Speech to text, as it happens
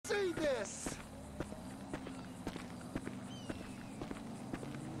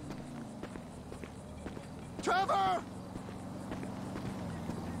Trevor!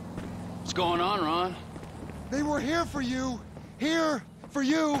 What's going on, Ron? They were here for you. Here for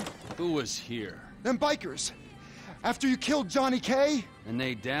you. Who was here? Them bikers. After you killed Johnny K. And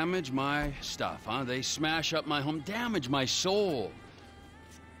they damage my stuff, huh? They smash up my home, damage my soul.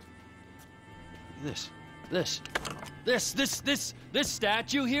 This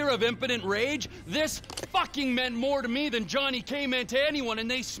statue here of impotent rage, this fucking meant more to me than Johnny K meant to anyone, and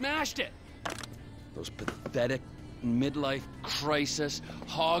they smashed it. Those pathetic midlife crisis,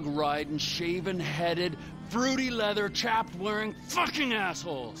 hog-riding, shaven-headed, fruity leather, chapped-wearing fucking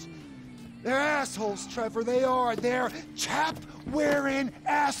assholes. They're assholes, Trevor. They are. They're chap-wearing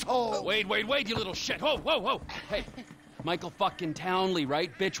assholes. Wait, you little shit. Whoa. Hey, Michael fucking Townley,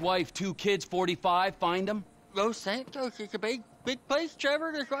 right? Bitch wife, 2 kids, 45. Find him? Los Santos is a big place,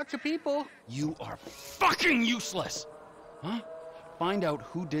 Trevor. There's lots of people. You are fucking useless. Huh? Find out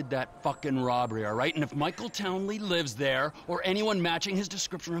who did that fucking robbery, all right? And if Michael Townley lives there, or anyone matching his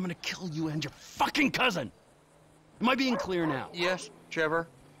description, I'm gonna kill you and your fucking cousin. Am I being clear now? Yes, Trevor.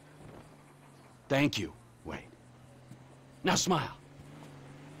 Thank you, Wade. Now smile.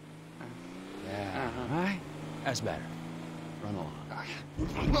 Yeah, all right? That's better. Run along.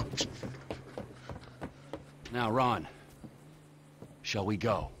 Now, Ron, shall we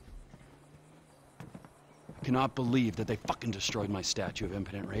go? I cannot believe that they fucking destroyed my statue of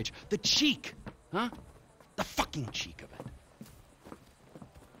impotent rage. The cheek, huh? The fucking cheek of it.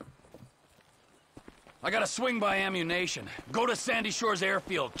 I gotta swing by ammunition. Go to Sandy Shores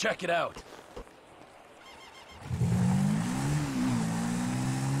Airfield, check it out.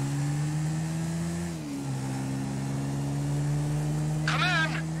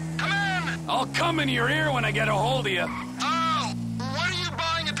 I'll come in your ear when I get a hold of you. Oh, what are you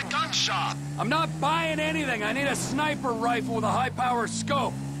buying at the gun shop? I'm not buying anything. I need a sniper rifle with a high-power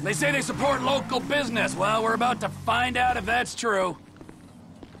scope. They say they support local business. Well, we're about to find out if that's true.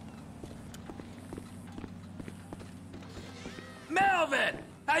 Melvin!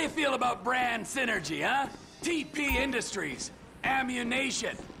 How you feel about brand synergy, huh? TP Industries.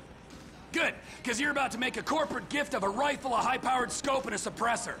 Ammunition. Good, because you're about to make a corporate gift of a rifle, a high-powered scope, and a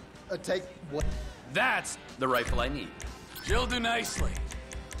suppressor. Take what? That's the rifle I need. You'll do nicely.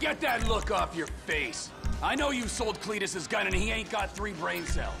 Get that look off your face. I know you sold Cletus his gun and he ain't got 3 brain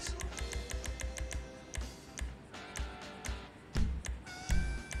cells.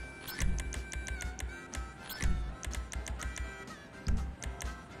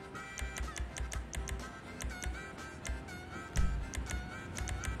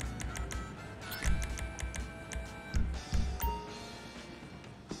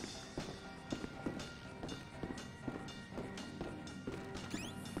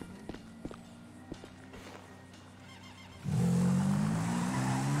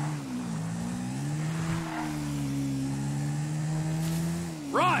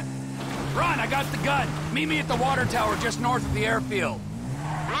 Ron, I got the gun. Meet me at the water tower just north of the airfield.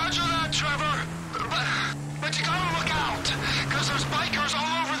 Roger that, Trevor. But you gotta look out, because there's bikers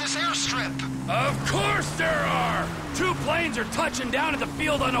all over this airstrip. Of course there are! 2 planes are touching down at the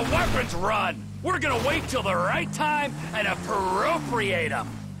field on a weapons run. We're gonna wait till the right time and appropriate them.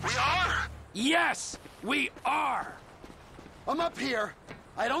 We are? Yes, we are. I'm up here.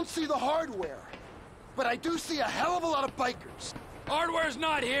 I don't see the hardware. But I do see a hell of a lot of bikers. Hardware's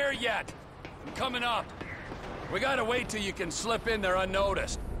not here yet. I'm coming up. We gotta wait till you can slip in there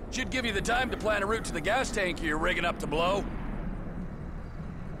unnoticed. Should give you the time to plan a route to the gas tank you're rigging up to blow.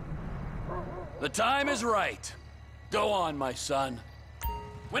 The time is right. Go on, my son.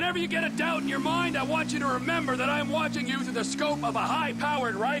 Whenever you get a doubt in your mind, I want you to remember that I'm watching you through the scope of a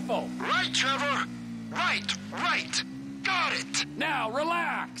high-powered rifle. Right, Trevor. Right. Got it. Now,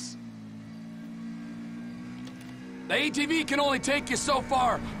 relax. The ATV can only take you so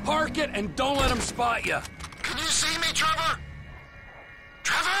far. Park it and don't let them spot you. Can you see me, Trevor?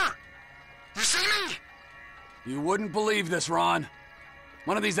 Trevor? You see me? You wouldn't believe this, Ron.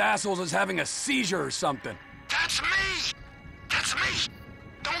 One of these assholes is having a seizure or something. That's me! That's me!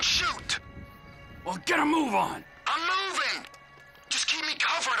 Don't shoot! Well, get a move on. I'm moving! Just keep me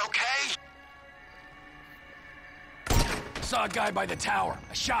covered, okay? I saw a guy by the tower.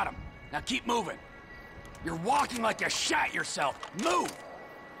 I shot him. Now keep moving. You're walking like you shat yourself. Move!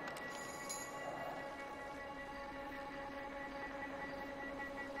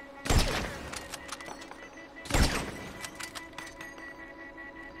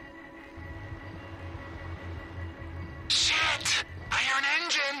 Shit! I hear an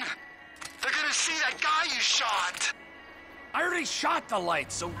engine! They're gonna see that guy you shot! I already shot the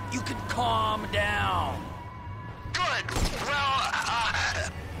lights, so you can calm down. Good. Well,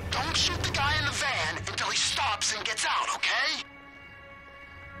 Don't shoot the guy in the van until he stops and gets out, okay?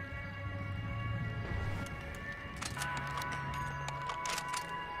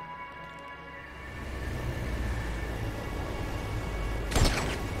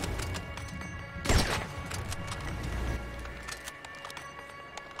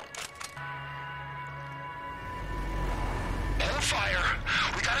 Hold fire.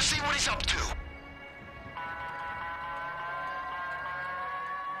 We gotta see what he's up to.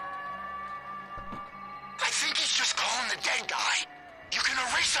 I think he's just calling the dead guy. You can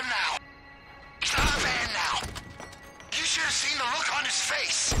erase him now. He's out of the van now. You should have seen the look on his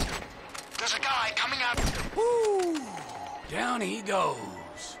face. There's a guy coming out. Woo! Down he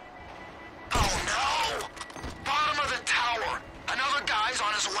goes. Oh no! Bottom of the tower. Another guy's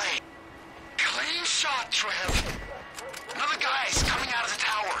on his way. Clean shot, Trev. Another guy's coming out of the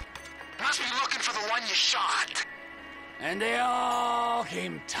tower. Must be looking for the one you shot. And they all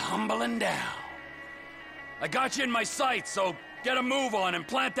came tumbling down. I got you in my sights, so get a move on and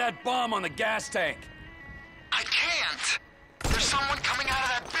plant that bomb on the gas tank. I can't. There's someone coming out of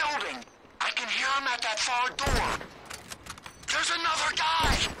that building. I can hear him at that far door. There's another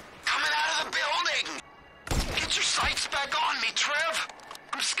guy coming out of the building. Get your sights back on me, Trev.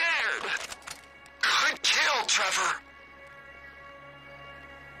 I'm scared. Good kill, Trevor.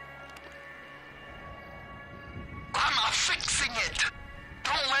 I'm fixing it.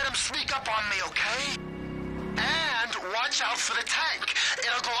 Don't let him sneak up on me, okay? And watch out for the tank.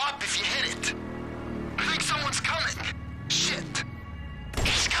 It'll go up if you hit it. I think someone's coming. Shit.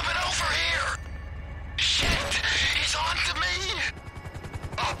 He's coming over here. Shit. He's on to me.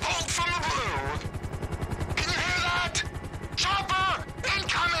 A bolt from the blue. Can you hear that? Chopper!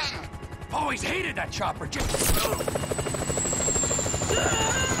 Incoming! Always hated that chopper.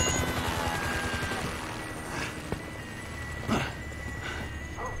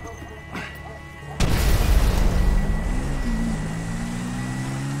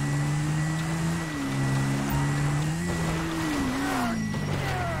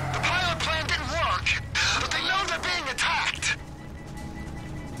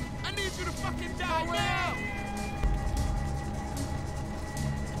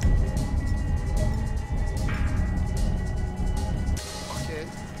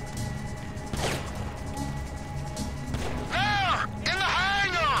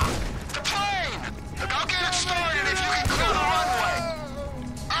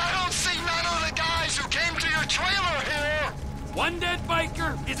 One dead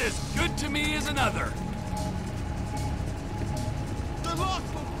biker is as good to me as another. The lock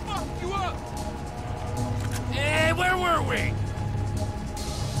will fuck you up! Where were we?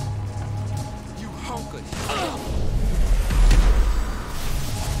 You hunk of shit.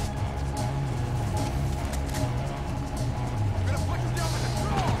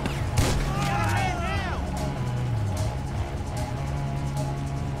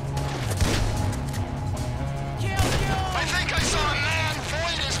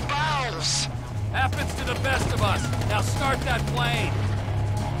 Happens to the best of us. Now start that plane.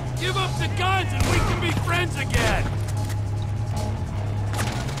 Give up the guns and we can be friends again.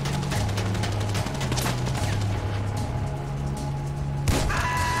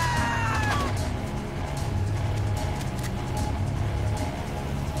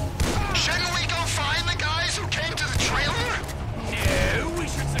 Shouldn't we go find the guys who came to the trailer? No, we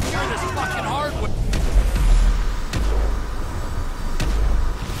should secure this fucking hardware.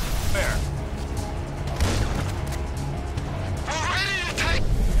 Where?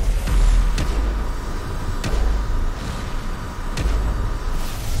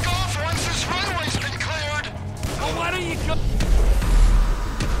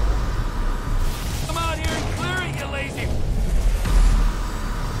 Come out here and clear it, you lazy...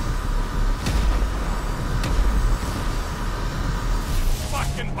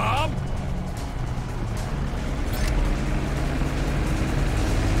 fucking bomb!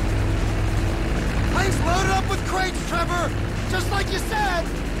 Plane's loaded up with crates, Trevor! Just like you said!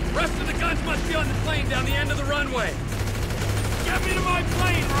 Rest of the guns must be on the plane down the end of the runway. Get me to my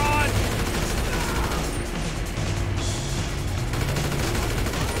plane, Ron!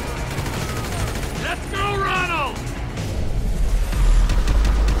 Let's go, Ronald!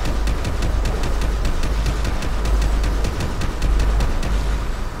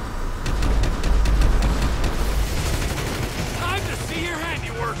 Time to see your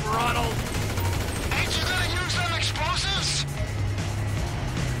handiwork, Ronald! Ain't you gonna use them explosives?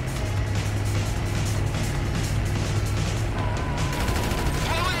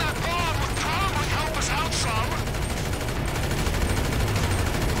 Blowing that bomb would probably help us out some.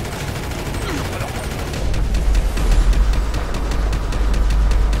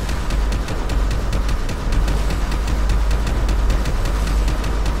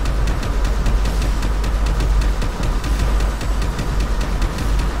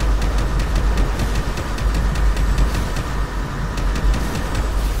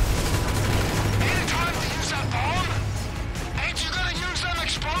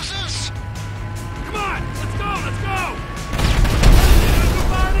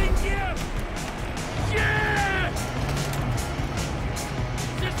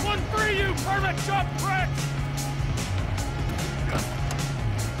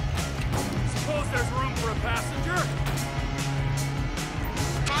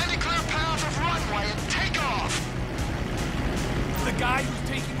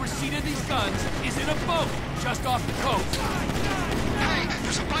 receipt of these guns is in a boat just off the coast. Hey,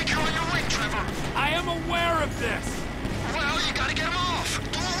 there's a biker on your wing, Trevor. I am aware of this. Well, you gotta get him off.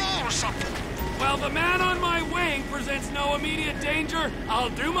 Do a roll or something. While the man on my wing presents no immediate danger,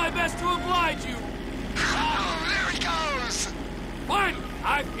 I'll do my best to oblige you. Oh, there he goes. Fine,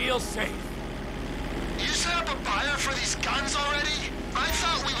 I feel safe. You set up a buyer for these guns already? I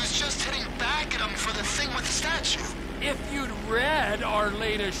thought we was just hitting back at them for the thing with the statue. If you'd read our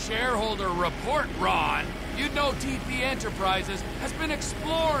latest shareholder report, Ron, you'd know TP Enterprises has been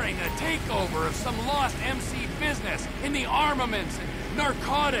exploring a takeover of some lost MC business in the armaments and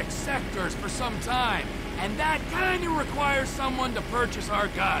narcotics sectors for some time. And that kind of requires someone to purchase our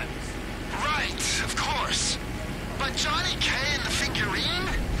guns. Right, of course. But Johnny K and the figurine?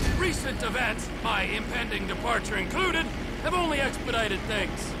 Recent events, my impending departure included, have only expedited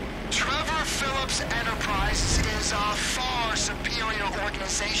things. Trevor Phillips Enterprises is a far superior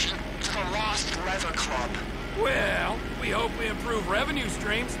organization to the Lost Leather Club. Well, we hope we improve revenue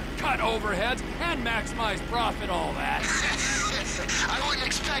streams, cut overheads, and maximize profit, all that. I wouldn't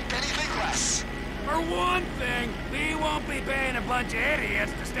expect anything less. For one thing, we won't be paying a bunch of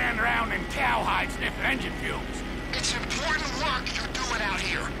idiots to stand around in cowhide sniffing engine fumes. It's important work you're doing out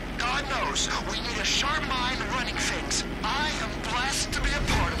here. God knows, we need a sharp mind running things. I am blessed to be a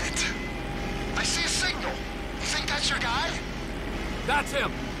part of it. I see a signal. You think that's your guy? That's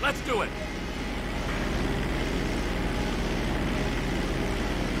him. Let's do it.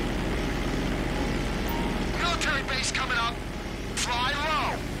 Military base coming up. Fly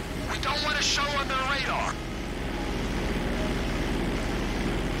low. We don't want to show on their radar.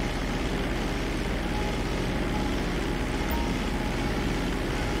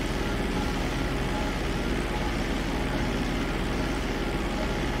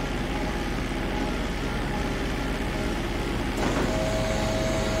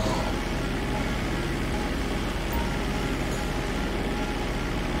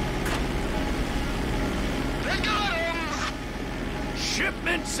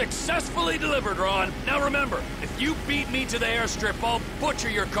 Shipment successfully delivered, Ron. Now remember, if you beat me to the airstrip, I'll butcher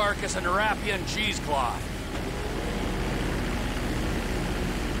your carcass and wrap you in cheesecloth.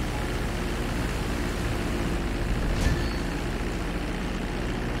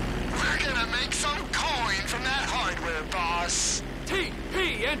 We're gonna make some coin from that hardware, boss.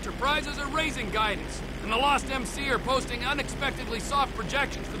 TP Enterprises are raising guidance, and the Lost MC are posting unexpectedly soft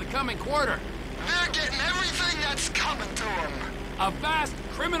projections for the coming quarter. They're getting everything that's coming to them. A vast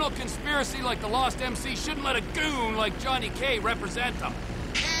criminal conspiracy like the Lost MC shouldn't let a goon like Johnny K represent them.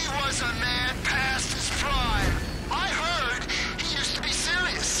 He was a man past his prime. I heard he used to be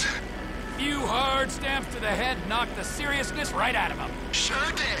serious. Few hard stamps to the head knocked the seriousness right out of him.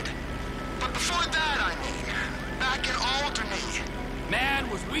 Sure did. But before that, I mean, back in Alderney. Man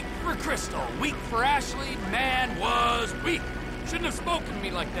was weak for Crystal, weak for Ashley, man was weak. Shouldn't have spoken to me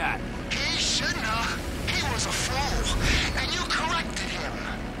like that. He shouldn't have. He was a fool, and you corrected him.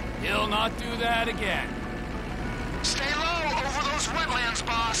 He'll not do that again. Stay low over those wetlands,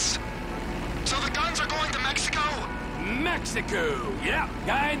 boss. So the guns are going to Mexico? Mexico! Yeah,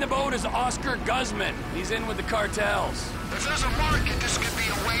 guy in the boat is Oscar Guzman. He's in with the cartels. If there's a market, this could be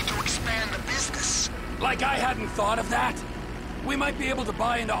a way to expand the business. Like I hadn't thought of that. We might be able to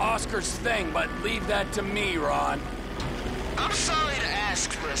buy into Oscar's thing, but leave that to me, Ron. I'm sorry to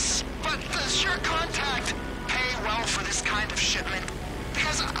ask this, but does your contact pay well for this kind of shipment?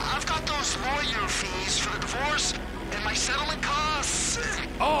 Because I've got those lawyer fees for the divorce and my settlement costs.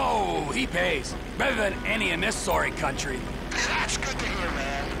 Oh, he pays. Better than any in this sorry country. That's good to hear,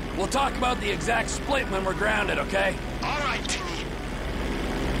 man. We'll talk about the exact split when we're grounded, okay? All right, T.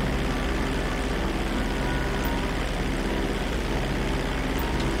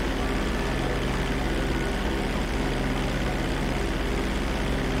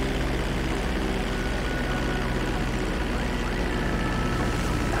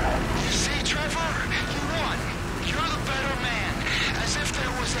 You see, Trevor? You won. You're the better man. As if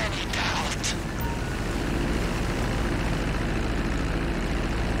there was any doubt.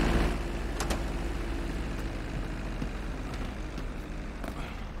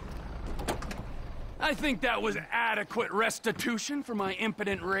 I think that was adequate restitution for my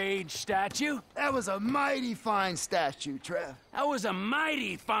impotent rage statue. That was a mighty fine statue, Trev. That was a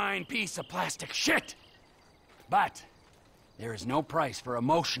mighty fine piece of plastic shit. But there is no price for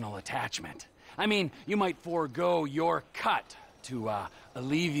emotional attachment. I mean, you might forego your cut to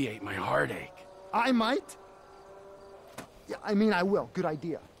alleviate my heartache. I might? Yeah, I mean, I will. Good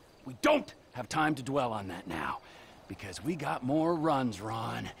idea. We don't have time to dwell on that now. Because we got more runs,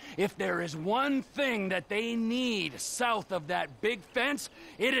 Ron. If there is one thing that they need south of that big fence,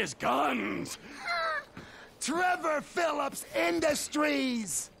 it is guns. Trevor Phillips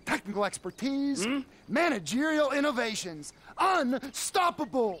Industries! Technical expertise, managerial innovations,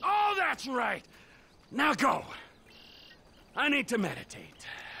 unstoppable! Oh, that's right. Now go. I need to meditate.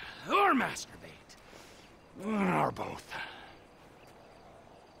 Or masturbate. Or both.